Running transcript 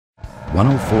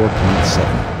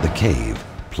104.7 The Cave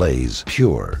plays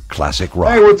pure classic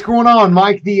rock. Hey, what's going on?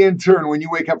 Mike the Intern. When you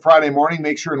wake up Friday morning,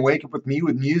 make sure and wake up with me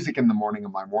with music in the morning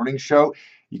of my morning show.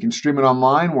 You can stream it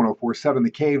online,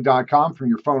 1047thecave.com from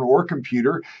your phone or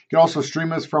computer. You can also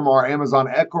stream us from our Amazon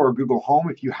Echo or Google Home.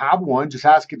 If you have one, just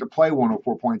ask it to play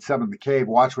 104.7 The Cave.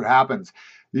 Watch what happens.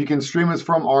 You can stream us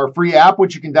from our free app,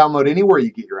 which you can download anywhere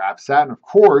you get your apps at. And of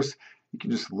course, you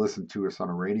can just listen to us on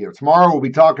a radio. Tomorrow, we'll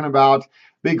be talking about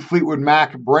big Fleetwood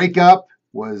Mac breakup.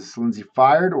 Was Lindsey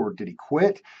fired or did he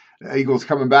quit? Eagles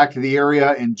coming back to the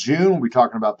area in June. We'll be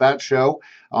talking about that show.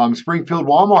 Springfield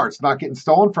Walmart's not getting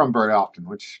stolen from very often,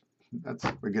 which that's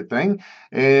a good thing.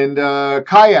 And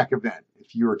kayak event.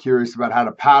 If you are curious about how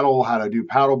to paddle, how to do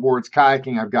paddle boards,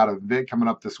 kayaking, I've got a vid coming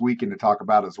up this weekend to talk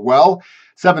about as well.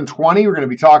 7:20, we're going to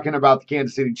be talking about the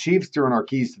Kansas City Chiefs during our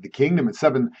Keys to the Kingdom. At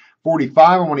 7:45,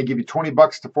 I want to give you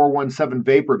 $20 to 417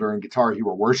 Vapor during Guitar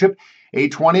Hero Worship.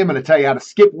 8:20, I'm going to tell you how to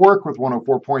skip work with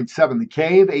 104.7 The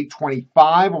Cave. 8:25,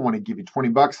 I want to give you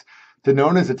 $20 to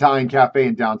Nona's Italian Cafe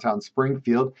in downtown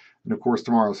Springfield. And of course,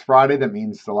 tomorrow's Friday. That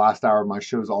means the last hour of my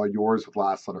show is all yours with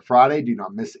Last Letter Friday. Do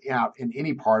not miss out in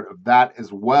any part of that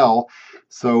as well.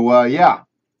 So, yeah,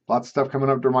 lots of stuff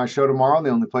coming up during my show tomorrow. The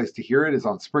only place to hear it is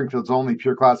on Springfield's only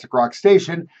pure classic rock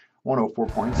station,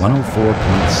 104.7.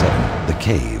 104.7 The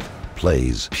Cave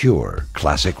plays pure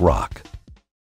classic rock.